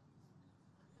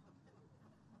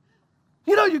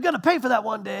 You know you're going to pay for that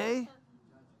one day.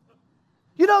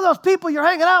 You know those people you're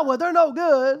hanging out with, they're no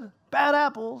good. Bad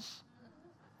apples.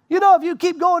 You know, if you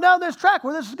keep going down this track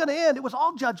where this is going to end, it was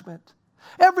all judgment.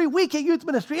 Every week at youth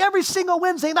ministry, every single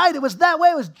Wednesday night, it was that way.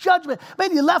 It was judgment.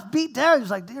 Man, you left beat down. He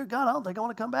was like, dear God, I don't think I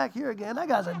want to come back here again. That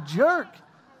guy's a jerk.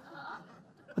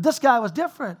 But this guy was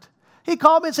different. He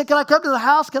called me and said, can I come to the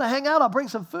house? Can I hang out? I'll bring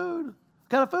some food. What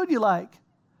kind of food you like?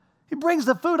 He brings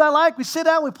the food I like. We sit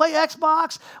down. We play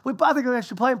Xbox. I think we were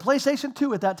actually playing PlayStation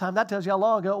 2 at that time. That tells you how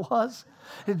long ago it was.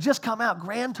 It had just come out.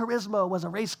 Gran Turismo was a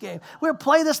race game. We would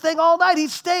play this thing all night. He'd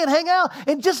stay and hang out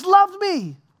and just loved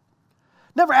me.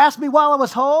 Never asked me while I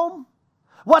was home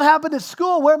what happened at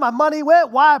school, where my money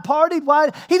went, why I partied,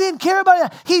 why. He didn't care about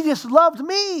it. He just loved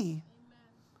me.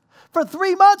 For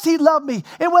 3 months, he loved me.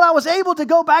 And when I was able to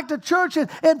go back to church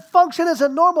and function as a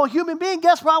normal human being,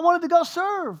 guess where I wanted to go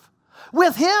serve?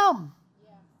 With him.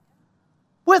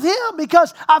 With him,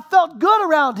 because I felt good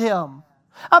around him.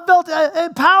 I felt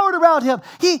empowered around him.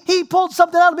 He pulled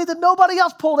something out of me that nobody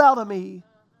else pulled out of me.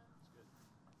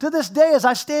 To this day, as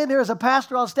I stand here as a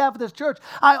pastor on staff of this church,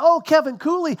 I owe Kevin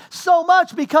Cooley so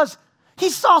much because he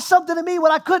saw something in me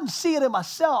when I couldn't see it in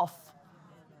myself.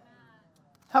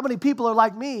 How many people are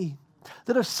like me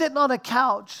that are sitting on a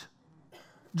couch,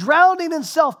 drowning in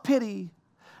self-pity,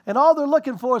 and all they're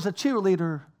looking for is a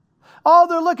cheerleader? All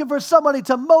they're looking for is somebody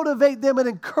to motivate them and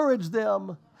encourage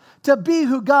them to be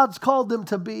who God's called them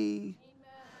to be. Amen.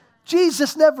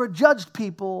 Jesus never judged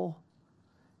people.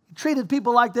 He treated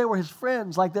people like they were his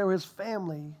friends, like they were his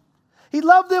family. He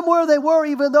loved them where they were,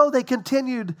 even though they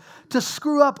continued to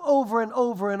screw up over and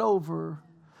over and over.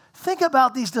 Think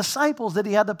about these disciples that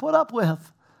he had to put up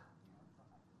with.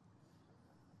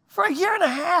 For a year and a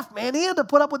half, man, he had to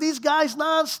put up with these guys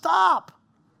nonstop.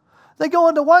 They go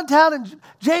into one town and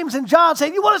James and John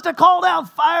say, you want us to call down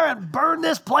fire and burn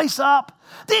this place up?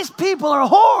 These people are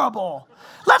horrible.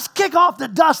 Let's kick off the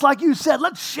dust like you said.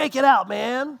 Let's shake it out,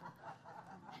 man.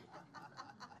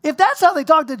 If that's how they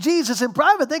talked to Jesus in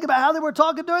private, think about how they were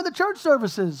talking during the church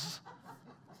services.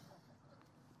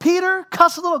 Peter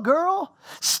cussed a little girl,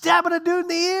 stabbing a dude in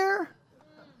the ear.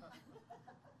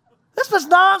 This was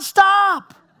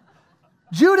nonstop.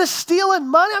 Judas stealing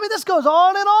money. I mean, this goes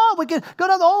on and on. We can go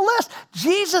down the whole list.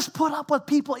 Jesus put up with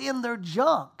people in their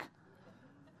junk.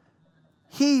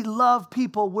 He loved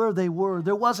people where they were.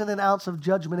 There wasn't an ounce of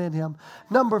judgment in him.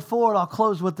 Number 4, and I'll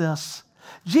close with this.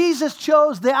 Jesus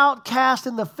chose the outcast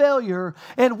and the failure,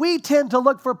 and we tend to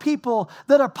look for people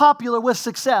that are popular with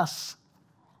success.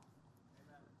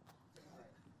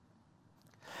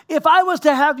 If I was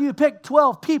to have you pick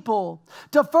 12 people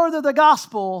to further the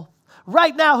gospel,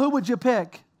 right now, who would you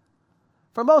pick?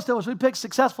 For most of us, we pick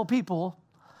successful people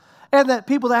and that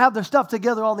people that have their stuff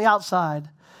together on the outside.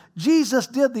 Jesus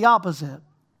did the opposite.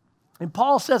 And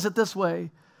Paul says it this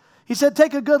way. He said,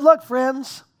 take a good look,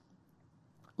 friends.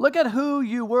 Look at who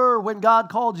you were when God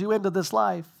called you into this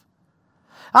life.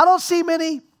 I don't see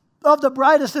many of the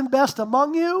brightest and best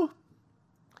among you.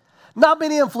 Not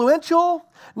many influential,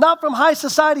 not from high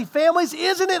society families.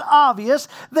 Isn't it obvious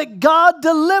that God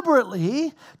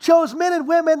deliberately chose men and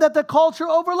women that the culture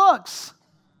overlooks,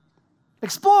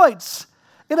 exploits,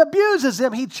 and abuses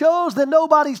them? He chose the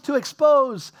nobodies to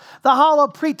expose the hollow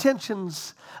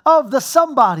pretensions of the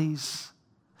somebodies.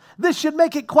 This should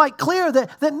make it quite clear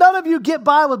that none of you get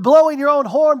by with blowing your own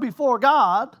horn before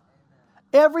God.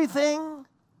 Everything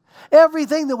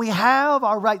that we have,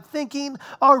 our right thinking,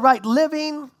 our right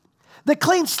living, the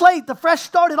clean slate, the fresh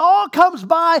start, it all comes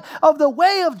by of the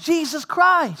way of Jesus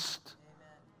Christ.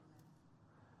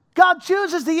 God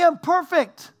chooses the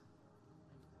imperfect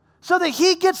so that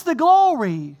He gets the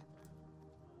glory.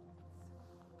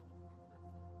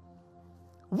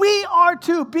 We are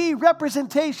to be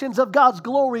representations of God's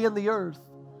glory in the earth.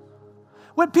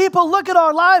 When people look at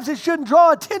our lives, it shouldn't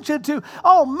draw attention to,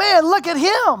 oh man, look at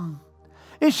him.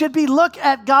 It should be, look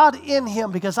at God in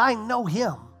him, because I know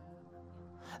him.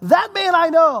 That man I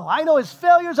know. I know his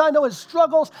failures. I know his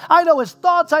struggles. I know his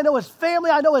thoughts. I know his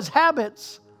family. I know his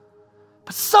habits.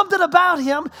 But something about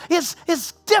him is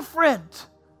different.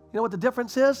 You know what the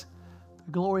difference is?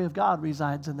 The glory of God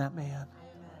resides in that man.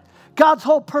 God's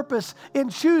whole purpose in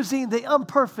choosing the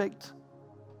imperfect,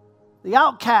 the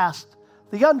outcast,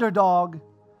 the underdog,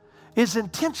 is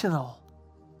intentional,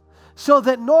 so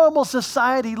that normal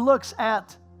society looks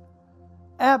at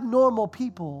abnormal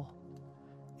people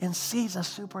and sees a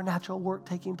supernatural work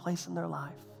taking place in their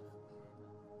life.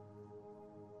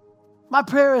 My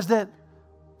prayer is that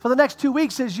for the next 2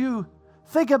 weeks, as you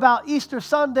think about Easter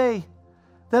Sunday,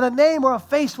 that a name or a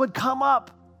face would come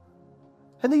up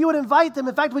and that you would invite them.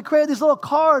 In fact, we created these little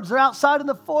cards. They're outside in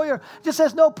the foyer. It just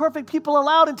says, no perfect people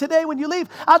allowed. And today when you leave,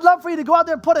 I'd love for you to go out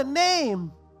there and put a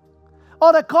name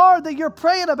on a card that you're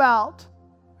praying about,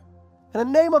 and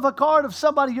a name of a card of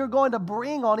somebody you're going to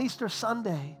bring on Easter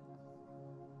Sunday.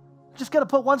 Just going to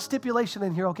put one stipulation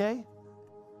in here, okay?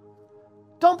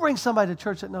 Don't bring somebody to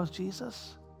church that knows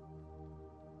Jesus.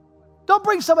 Don't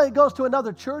bring somebody that goes to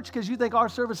another church because you think our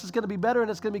service is going to be better and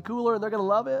it's going to be cooler and they're going to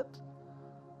love it.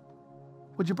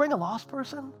 Would you bring a lost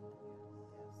person?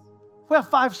 We have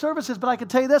 5 services, but I can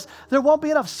tell you this, there won't be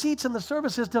enough seats in the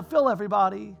services to fill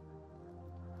everybody.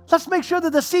 Let's make sure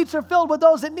that the seats are filled with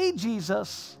those that need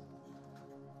Jesus.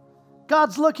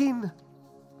 God's looking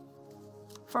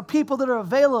for people that are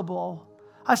available.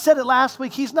 I said it last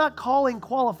week, He's not calling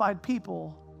qualified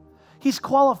people. He's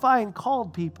qualifying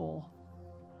called people.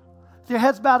 With your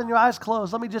heads bowed and your eyes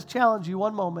closed, let me just challenge you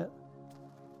one moment.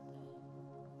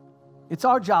 It's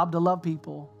our job to love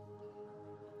people.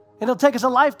 And it'll take us a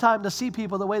lifetime to see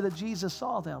people the way that Jesus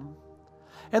saw them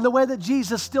and the way that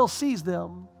Jesus still sees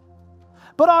them.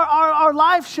 But our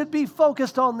life should be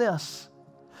focused on this,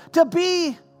 to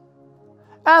be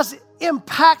as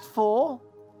impactful,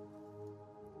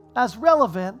 as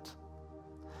relevant,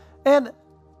 and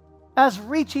as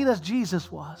reaching as Jesus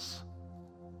was.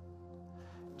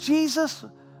 Jesus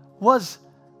was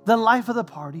the life of the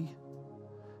party.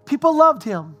 People loved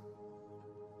Him.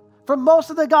 For most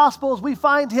of the Gospels, we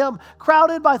find Him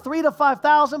crowded by 3,000 to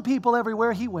 5,000 people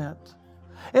everywhere He went.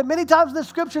 And many times in the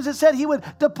Scriptures it said He would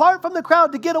depart from the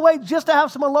crowd to get away just to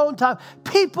have some alone time.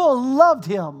 People loved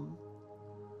Him.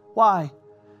 Why?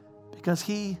 Because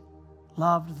He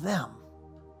loved them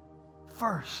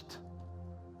first.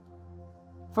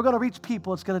 If we're going to reach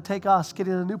people, it's going to take us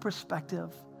getting a new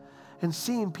perspective and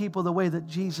seeing people the way that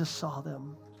Jesus saw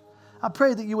them. I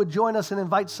pray that you would join us and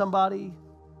invite somebody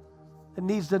that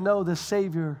needs to know this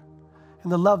Savior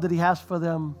and the love that He has for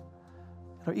them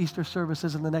at our Easter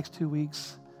services in the next 2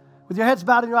 weeks. With your heads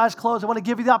bowed and your eyes closed, I want to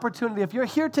give you the opportunity. If you're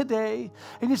here today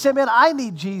and you say, man, I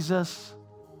need Jesus.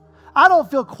 I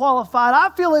don't feel qualified.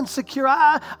 I feel insecure.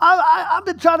 I've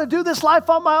been trying to do this life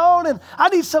on my own and I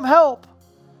need some help.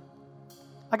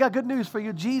 I got good news for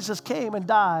you. Jesus came and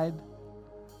died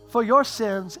for your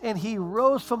sins, and He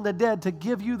rose from the dead to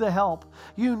give you the help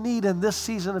you need in this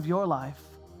season of your life.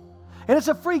 And it's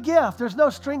a free gift. There's no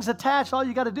strings attached. All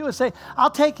you got to do is say,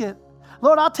 I'll take it.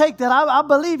 Lord, I'll take that. I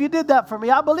believe you did that for me.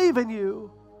 I believe in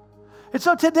you. And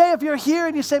so today, if you're here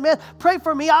and you say, man, pray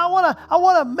for me. I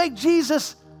want to make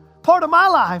Jesus part of my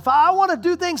life. I want to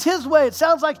do things His way. It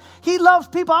sounds like He loves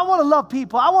people. I want to love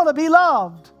people. I want to be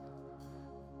loved.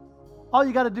 All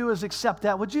you got to do is accept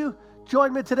that. Would you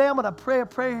join me today? I'm going to pray a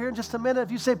prayer here in just a minute.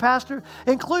 If you say, Pastor,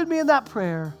 include me in that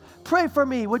prayer. Pray for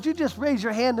me. Would you just raise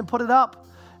your hand and put it up?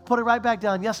 Put it right back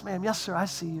down. Yes, ma'am. Yes, sir. I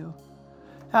see you.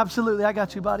 Absolutely. I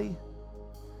got you, buddy.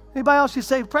 Anybody else, you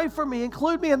say, pray for me.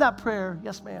 Include me in that prayer.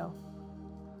 Yes, ma'am.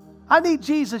 I need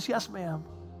Jesus. Yes, ma'am.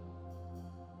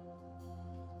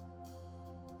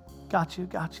 Got you,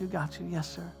 got you, got you. Yes,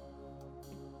 sir.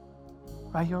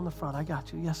 Right here on the front. I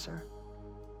got you. Yes, sir.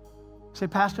 Say,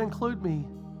 Pastor, include me.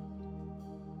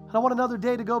 I don't want another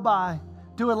day to go by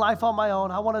doing life on my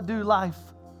own. I want to do life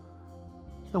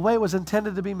the way it was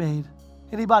intended to be made.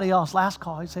 Anybody else? Last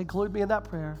call. You say, include me in that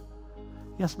prayer.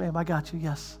 Yes, ma'am. I got you.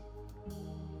 Yes.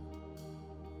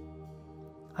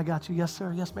 I got you. Yes,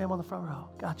 sir. Yes, ma'am, on the front row.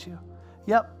 Got you.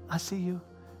 Yep, I see you.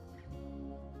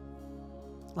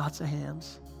 Lots of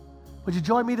hands. Would you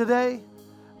join me today?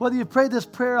 Whether you've prayed this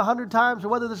prayer 100 times or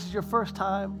whether this is your first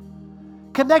time,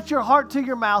 connect your heart to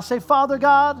your mouth. Say, Father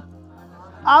God,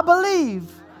 I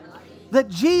believe that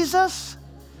Jesus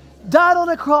died on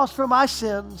the cross for my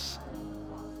sins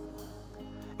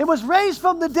and was raised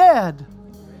from the dead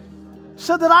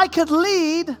so that I could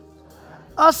lead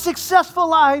a successful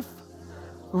life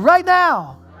right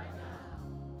now.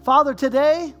 Father,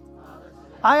 today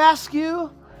I ask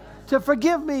you to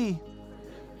forgive me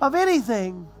of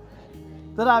anything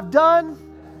that I've done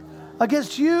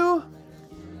against you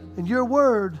and your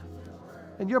word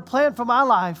and your plan for my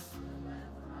life.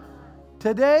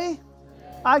 Today,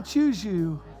 I choose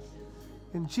you.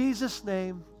 In Jesus'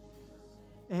 name,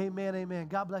 amen, amen.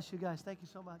 God bless you guys. Thank you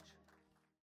so much.